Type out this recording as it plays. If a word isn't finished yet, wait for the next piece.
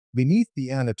Beneath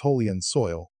the Anatolian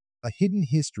soil, a hidden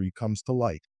history comes to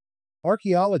light.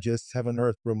 Archaeologists have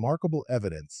unearthed remarkable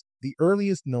evidence, the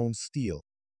earliest known steel,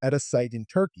 at a site in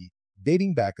Turkey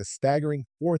dating back a staggering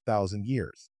 4,000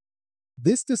 years.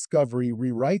 This discovery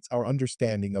rewrites our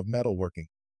understanding of metalworking,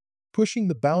 pushing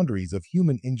the boundaries of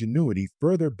human ingenuity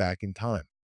further back in time.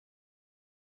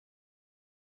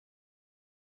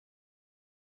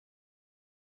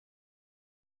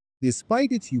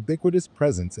 Despite its ubiquitous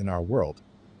presence in our world,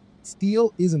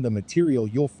 steel isn't a material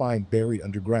you'll find buried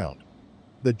underground.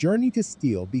 The journey to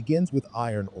steel begins with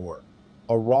iron ore,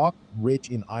 a rock rich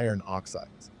in iron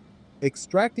oxides.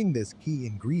 Extracting this key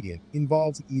ingredient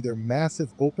involves either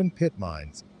massive open pit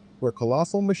mines, where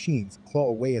colossal machines claw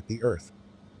away at the earth,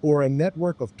 or a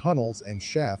network of tunnels and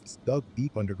shafts dug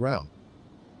deep underground.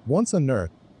 Once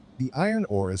unearthed, the iron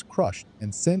ore is crushed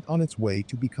and sent on its way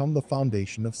to become the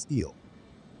foundation of steel.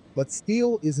 But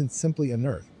steel isn't simply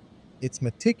unearthed, it's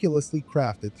meticulously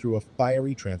crafted through a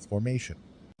fiery transformation.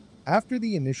 After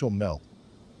the initial melt,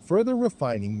 further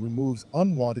refining removes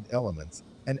unwanted elements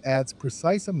and adds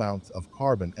precise amounts of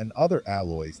carbon and other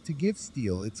alloys to give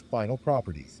steel its final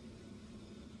properties.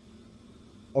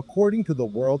 According to the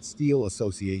World Steel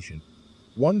Association,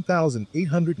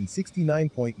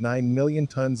 1,869.9 million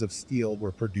tons of steel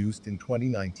were produced in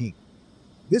 2019.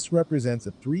 This represents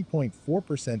a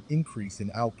 3.4% increase in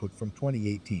output from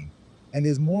 2018 and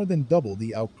is more than double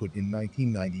the output in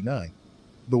 1999.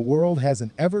 The world has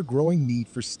an ever-growing need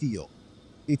for steel.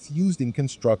 It's used in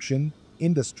construction,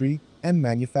 industry, and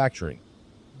manufacturing.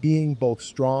 Being both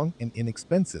strong and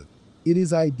inexpensive, it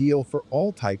is ideal for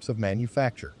all types of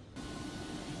manufacture.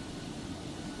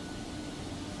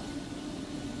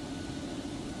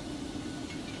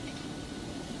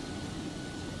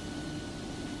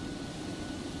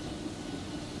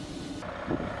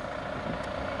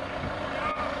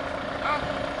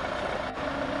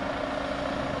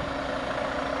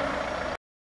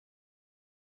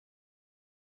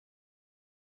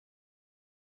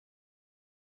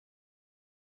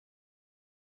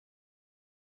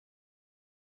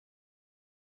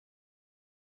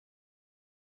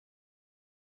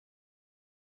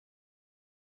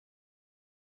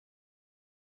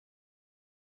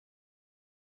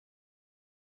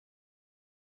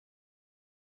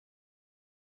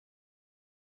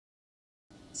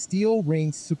 Steel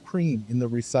reigns supreme in the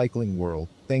recycling world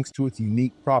thanks to its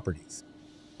unique properties.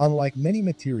 Unlike many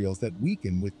materials that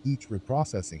weaken with each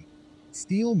reprocessing,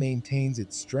 steel maintains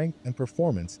its strength and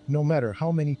performance no matter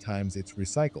how many times it's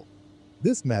recycled.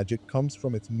 This magic comes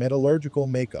from its metallurgical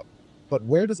makeup. But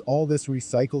where does all this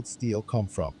recycled steel come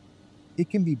from? It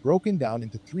can be broken down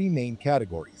into three main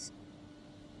categories: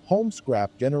 home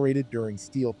scrap generated during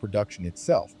steel production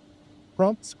itself,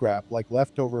 prompt scrap like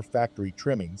leftover factory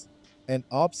trimmings, and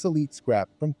obsolete scrap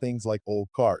from things like old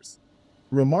cars.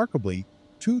 Remarkably,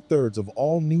 two-thirds of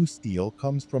all new steel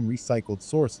comes from recycled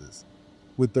sources,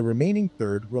 with the remaining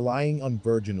third relying on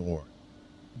virgin ore.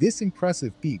 This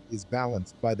impressive feat is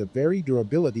balanced by the very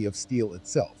durability of steel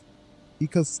itself.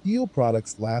 Because steel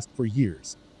products last for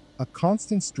years, a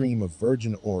constant stream of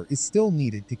virgin ore is still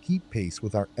needed to keep pace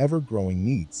with our ever-growing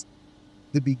needs.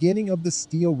 The beginning of the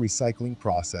steel recycling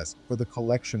process for the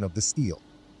collection of the steel.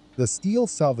 The steel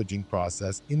salvaging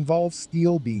process involves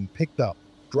steel being picked up,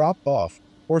 dropped off,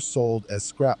 or sold as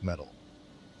scrap metal.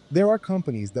 There are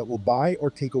companies that will buy or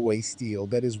take away steel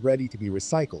that is ready to be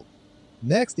recycled.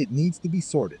 Next, it needs to be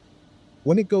sorted.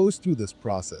 When it goes through this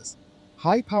process,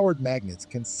 high-powered magnets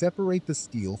can separate the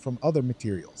steel from other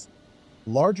materials.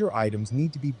 Larger items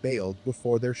need to be baled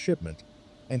before their shipment,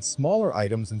 and smaller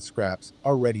items and scraps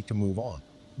are ready to move on.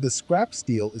 The scrap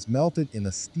steel is melted in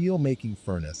a steel-making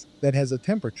furnace that has a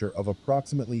temperature of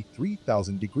approximately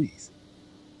 3,000 degrees.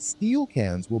 Steel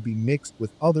cans will be mixed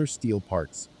with other steel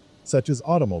parts, such as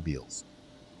automobiles.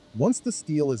 Once the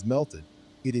steel is melted,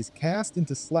 it is cast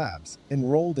into slabs and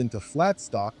rolled into flat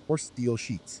stock or steel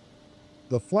sheets.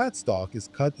 The flat stock is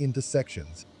cut into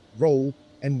sections, rolled,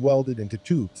 and welded into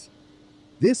tubes.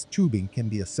 This tubing can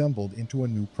be assembled into a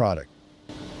new product.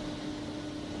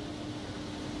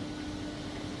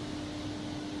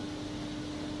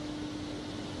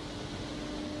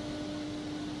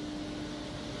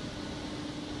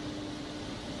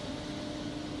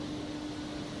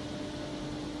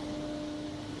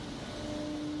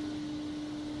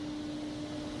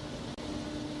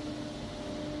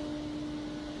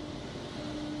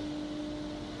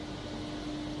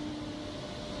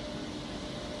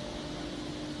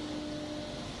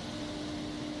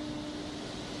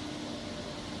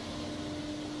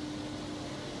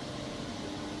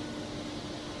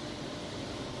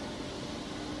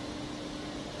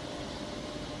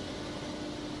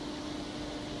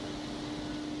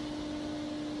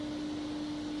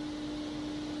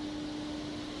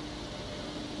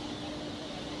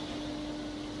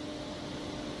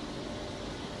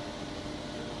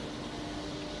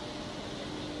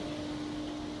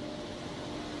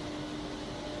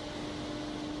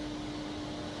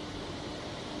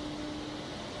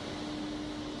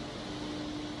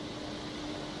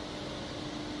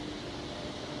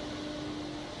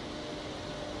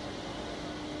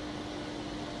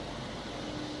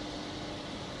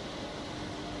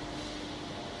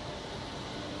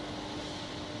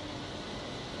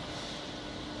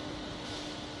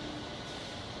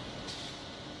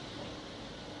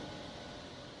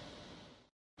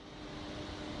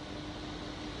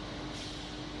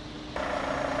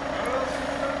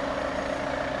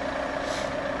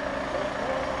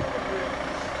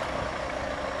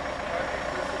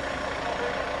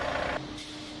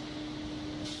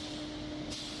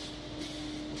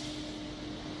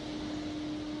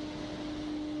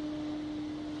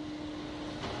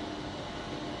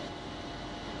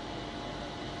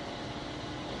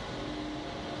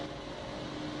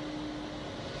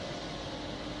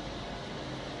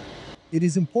 It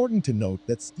is important to note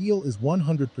that steel is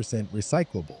 100%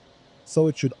 recyclable, so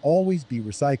it should always be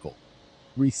recycled.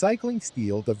 Recycling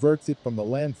steel diverts it from the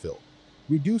landfill,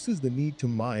 reduces the need to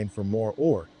mine for more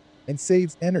ore, and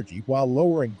saves energy while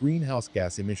lowering greenhouse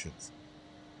gas emissions.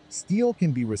 Steel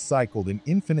can be recycled an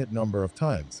infinite number of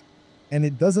times, and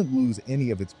it doesn't lose any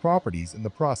of its properties in the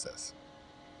process.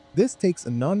 This takes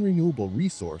a non-renewable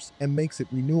resource and makes it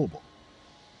renewable.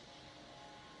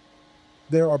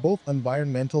 There are both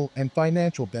environmental and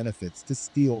financial benefits to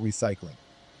steel recycling.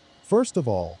 First of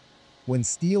all, when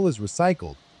steel is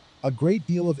recycled, a great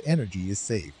deal of energy is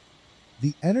saved.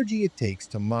 The energy it takes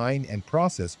to mine and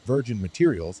process virgin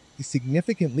materials is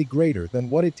significantly greater than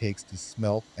what it takes to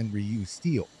smelt and reuse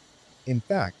steel. In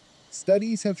fact,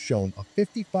 studies have shown a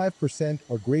 55%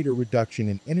 or greater reduction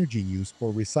in energy use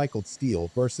for recycled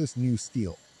steel versus new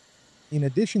steel. In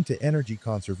addition to energy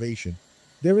conservation,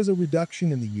 there is a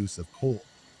reduction in the use of coal,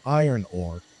 iron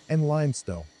ore, and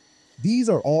limestone. These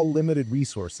are all limited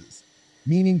resources,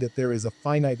 meaning that there is a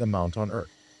finite amount on Earth.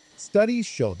 Studies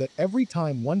show that every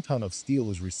time 1 ton of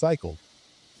steel is recycled,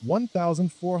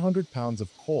 1,400 pounds of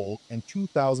coal and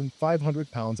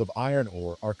 2,500 pounds of iron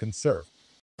ore are conserved.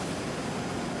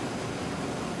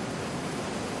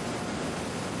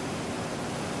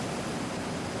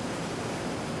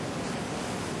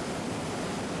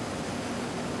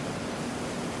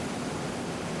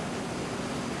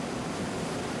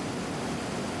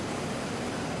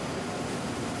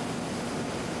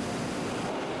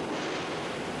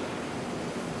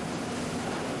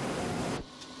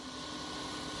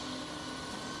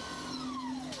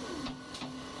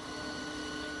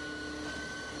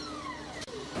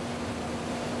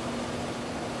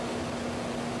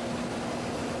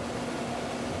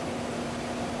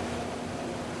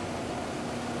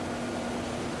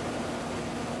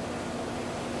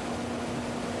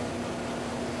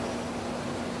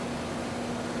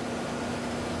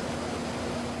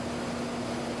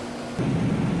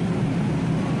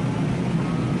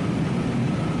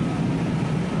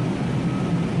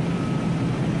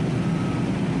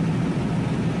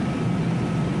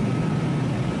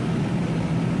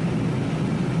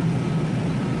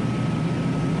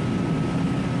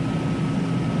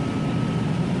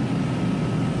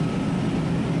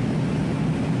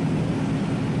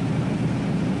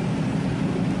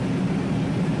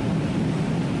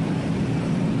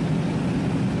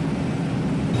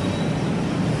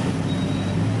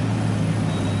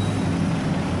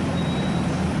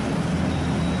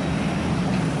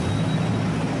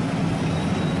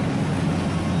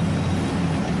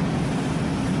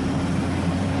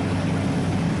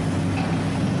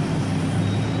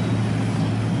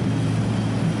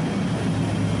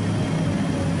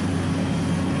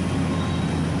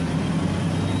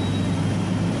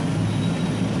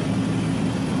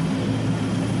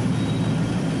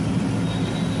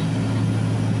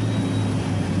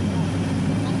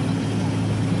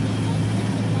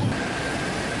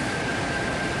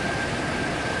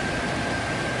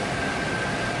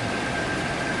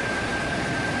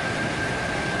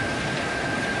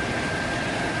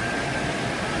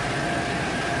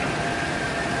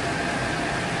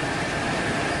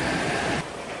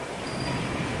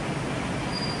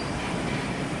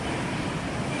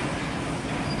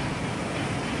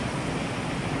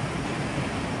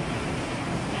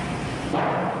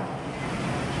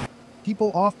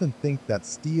 People often think that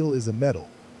steel is a metal,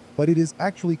 but it is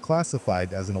actually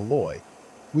classified as an alloy,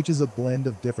 which is a blend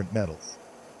of different metals.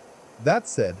 That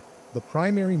said, the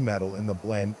primary metal in the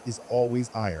blend is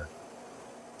always iron.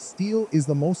 Steel is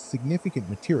the most significant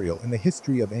material in the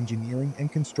history of engineering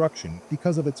and construction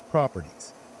because of its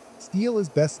properties. Steel is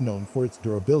best known for its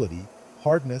durability,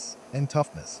 hardness, and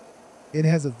toughness. It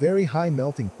has a very high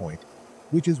melting point,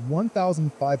 which is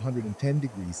 1,510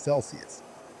 degrees Celsius.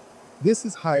 This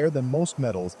is higher than most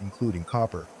metals, including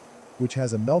copper, which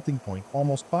has a melting point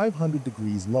almost 500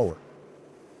 degrees lower.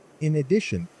 In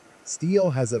addition,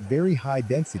 steel has a very high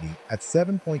density at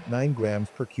 7.9 grams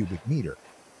per cubic meter.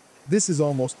 This is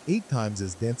almost 8 times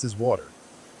as dense as water.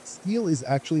 Steel is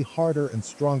actually harder and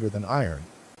stronger than iron,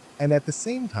 and at the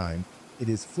same time, it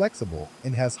is flexible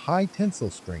and has high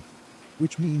tensile strength,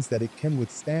 which means that it can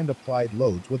withstand applied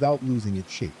loads without losing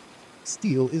its shape.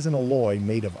 Steel is an alloy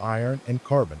made of iron and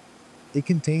carbon. It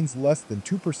contains less than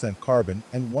 2% carbon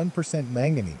and 1%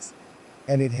 manganese,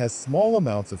 and it has small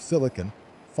amounts of silicon,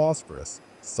 phosphorus,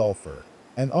 sulfur,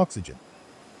 and oxygen.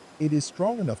 It is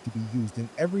strong enough to be used in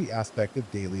every aspect of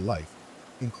daily life,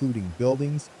 including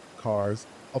buildings, cars,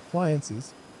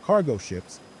 appliances, cargo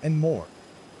ships, and more.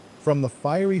 From the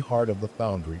fiery heart of the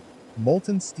foundry,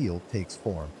 molten steel takes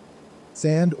form.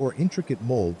 Sand or intricate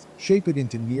molds shape it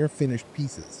into near-finished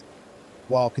pieces.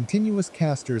 while continuous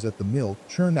casters at the mill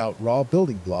churn out raw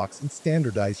building blocks in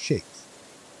standardized shapes.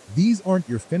 These aren't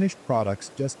your finished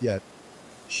products just yet.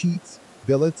 Sheets,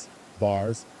 billets,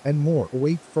 bars, and more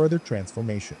await further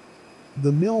transformation.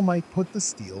 The mill might put the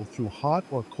steel through hot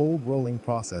or cold rolling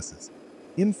processes,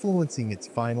 influencing its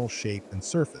final shape and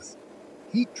surface.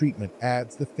 Heat treatment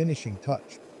adds the finishing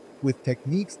touch, with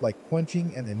techniques like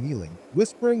quenching and annealing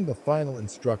whispering the final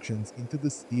instructions into the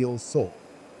steel's soul,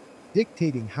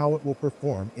 dictating how it will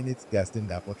perform in its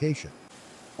destined application.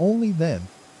 Only then,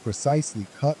 precisely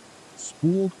cut,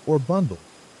 spooled, or bundled,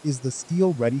 is the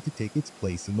steel ready to take its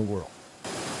place in the world.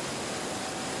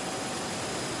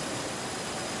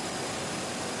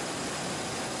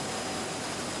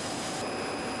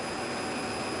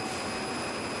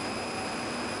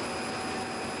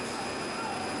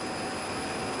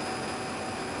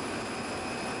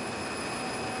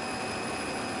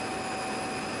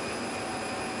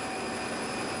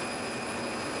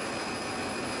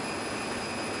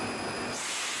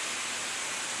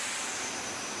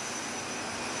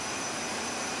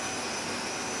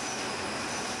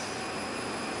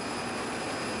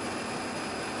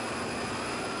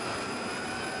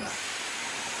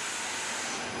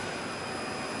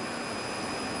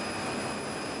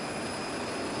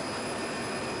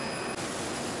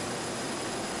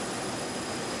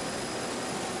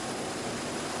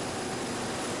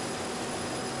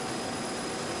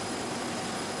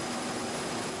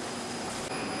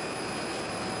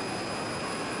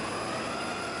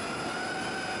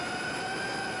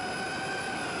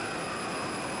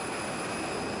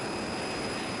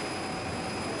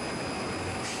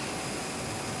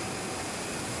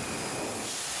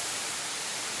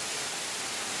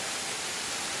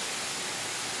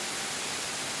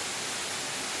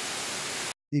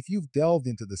 If you've delved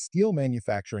into the steel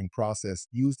manufacturing process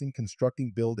used in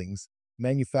constructing buildings,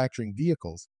 manufacturing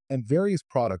vehicles, and various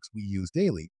products we use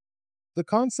daily, the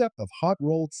concept of hot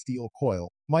rolled steel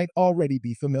coil might already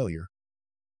be familiar.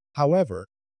 However,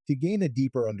 to gain a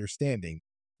deeper understanding,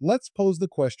 let's pose the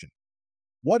question: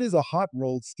 what is a hot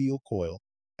rolled steel coil,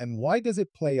 and why does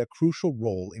it play a crucial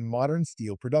role in modern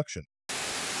steel production?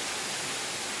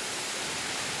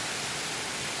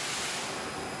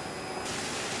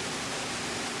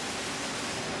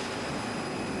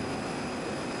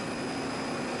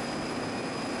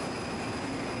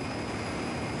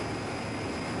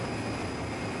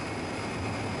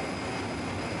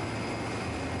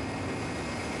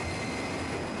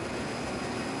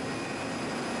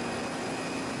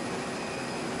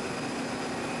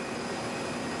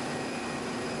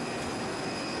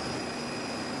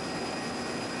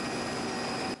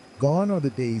 Gone are the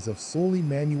days of solely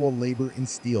manual labor in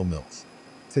steel mills.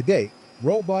 Today,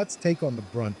 robots take on the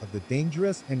brunt of the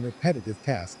dangerous and repetitive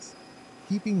tasks,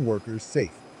 keeping workers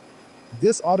safe.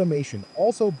 This automation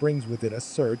also brings with it a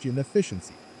surge in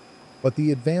efficiency. But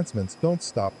the advancements don't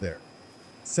stop there.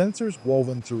 Sensors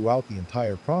woven throughout the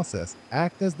entire process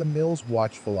act as the mill's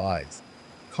watchful eyes,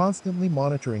 constantly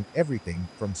monitoring everything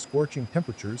from scorching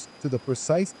temperatures to the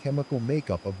precise chemical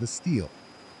makeup of the steel.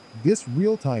 This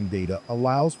real-time data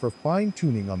allows for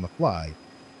fine-tuning on the fly,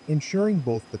 ensuring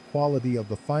both the quality of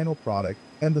the final product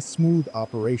and the smooth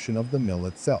operation of the mill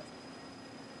itself.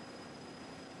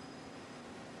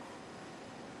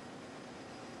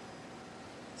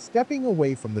 Stepping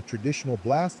away from the traditional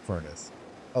blast furnace,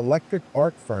 electric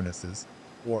arc furnaces,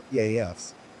 or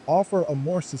EAFs, offer a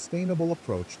more sustainable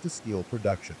approach to steel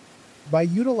production. By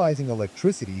utilizing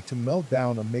electricity to melt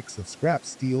down a mix of scrap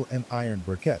steel and iron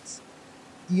briquettes,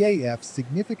 EAFs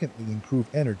significantly improve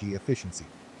energy efficiency.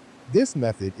 This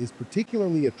method is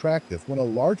particularly attractive when a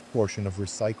large portion of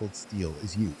recycled steel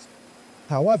is used.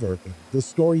 However, the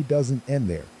story doesn't end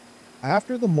there.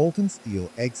 After the molten steel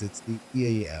exits the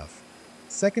EAF,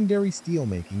 secondary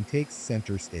steelmaking takes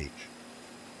center stage.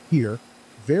 Here,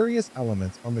 various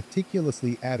elements are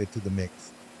meticulously added to the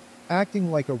mix,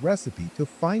 acting like a recipe to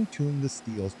fine-tune the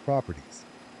steel's properties.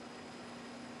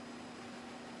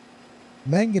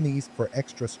 Manganese for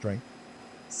extra strength,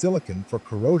 silicon for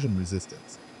corrosion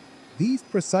resistance. These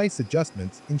precise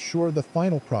adjustments ensure the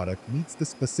final product meets the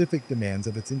specific demands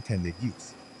of its intended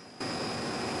use.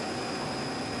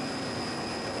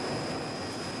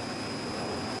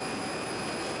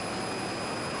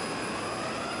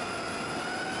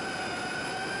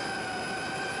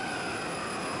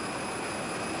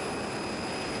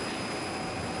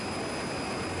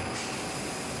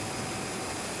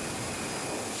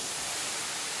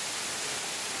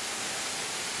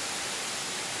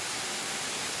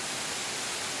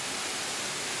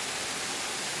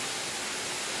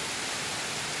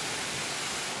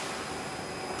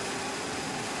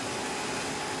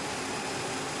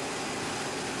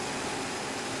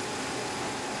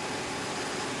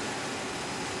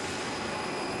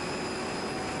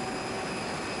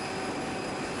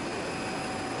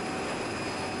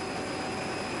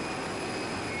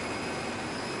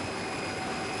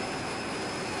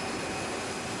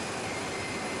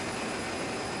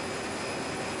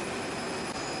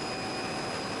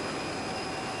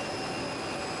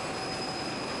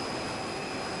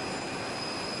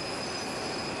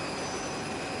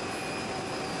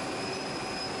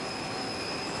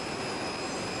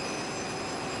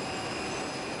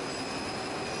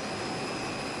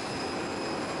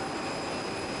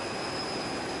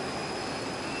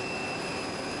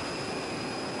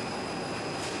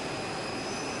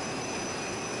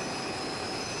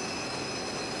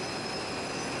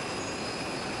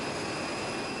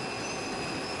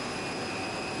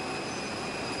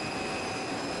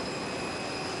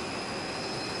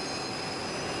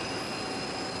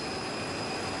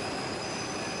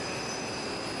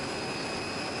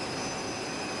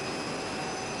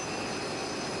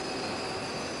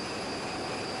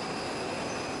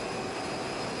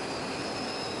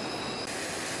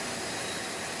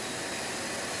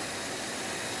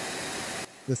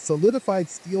 The solidified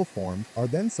steel forms are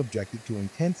then subjected to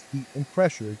intense heat and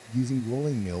pressure using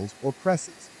rolling mills or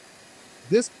presses.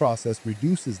 This process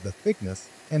reduces the thickness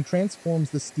and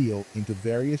transforms the steel into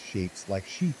various shapes like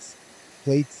sheets,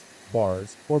 plates,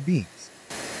 bars, or beams.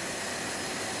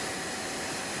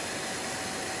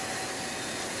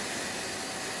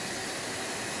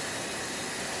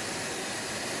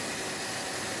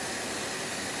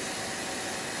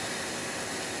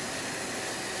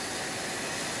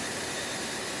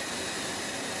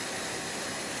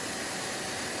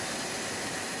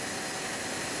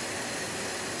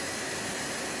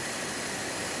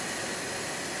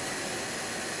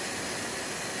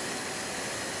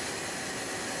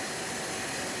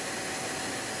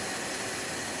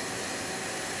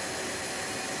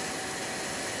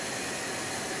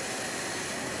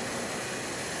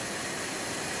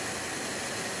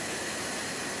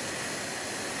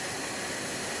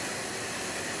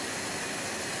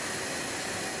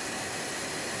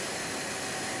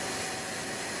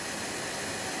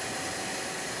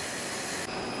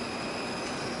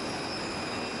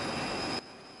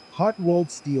 Hot-rolled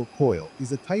steel coil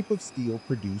is a type of steel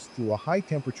produced through a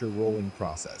high-temperature rolling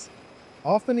process,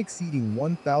 often exceeding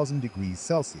 1000 degrees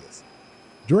Celsius.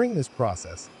 During this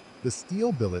process, the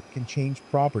steel billet can change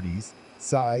properties,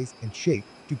 size, and shape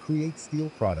to create steel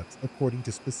products according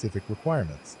to specific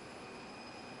requirements.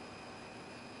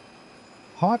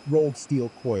 Hot-rolled steel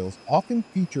coils often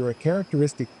feature a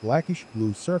characteristic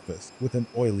blackish-blue surface with an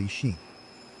oily sheen.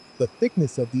 The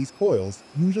thickness of these coils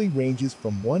usually ranges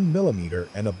from 1 millimeter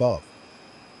and above.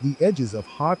 The edges of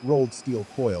hot-rolled steel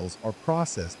coils are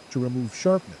processed to remove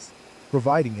sharpness,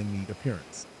 providing a neat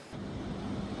appearance.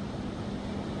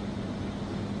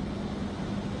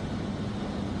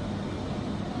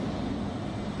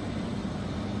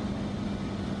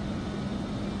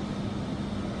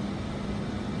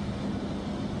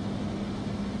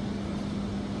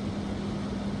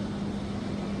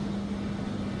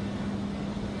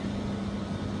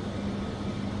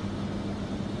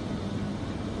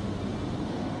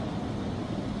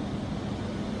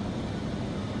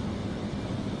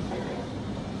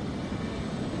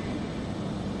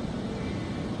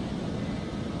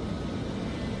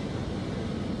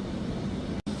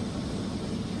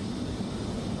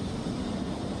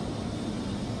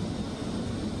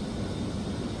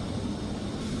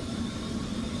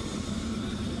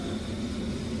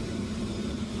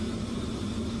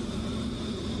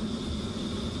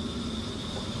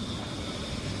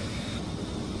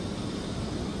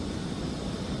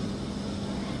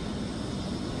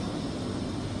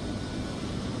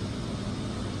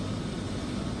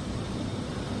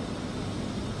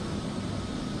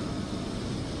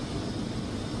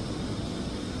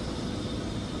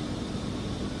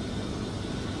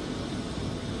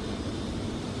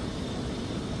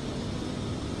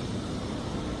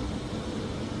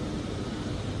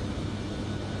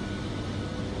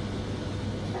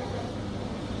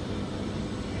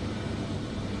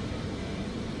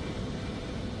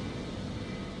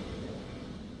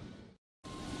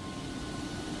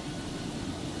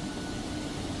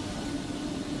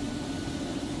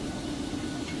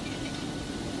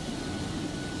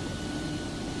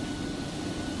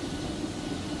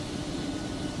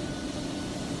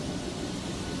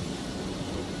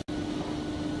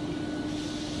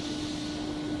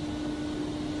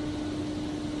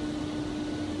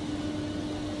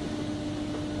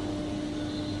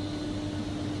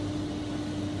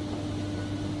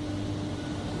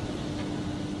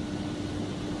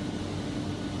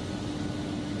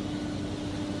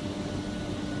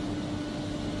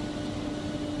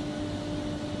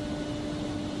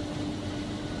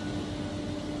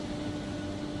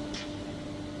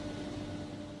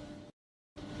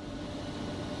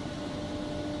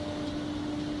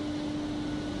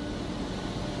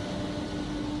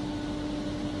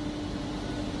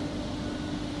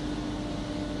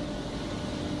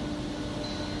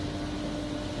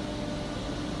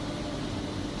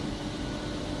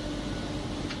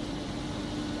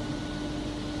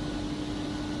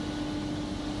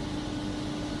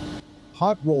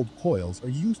 Hot-rolled coils are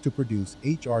used to produce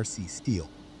HRC steel.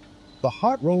 The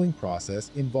hot rolling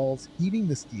process involves heating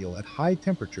the steel at high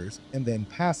temperatures and then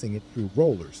passing it through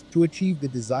rollers to achieve the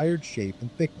desired shape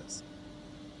and thickness.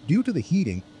 Due to the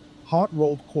heating,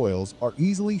 hot-rolled coils are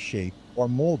easily shaped or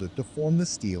molded to form the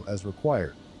steel as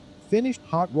required. Finished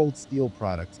hot-rolled steel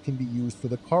products can be used for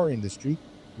the car industry,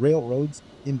 railroads,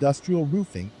 industrial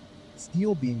roofing,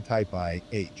 steel beam type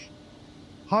IH.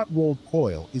 Hot-rolled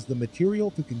coil is the material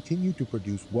to continue to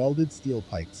produce welded steel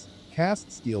pipes,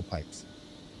 cast steel pipes.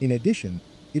 In addition,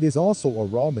 it is also a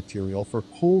raw material for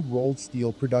cold-rolled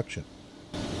steel production.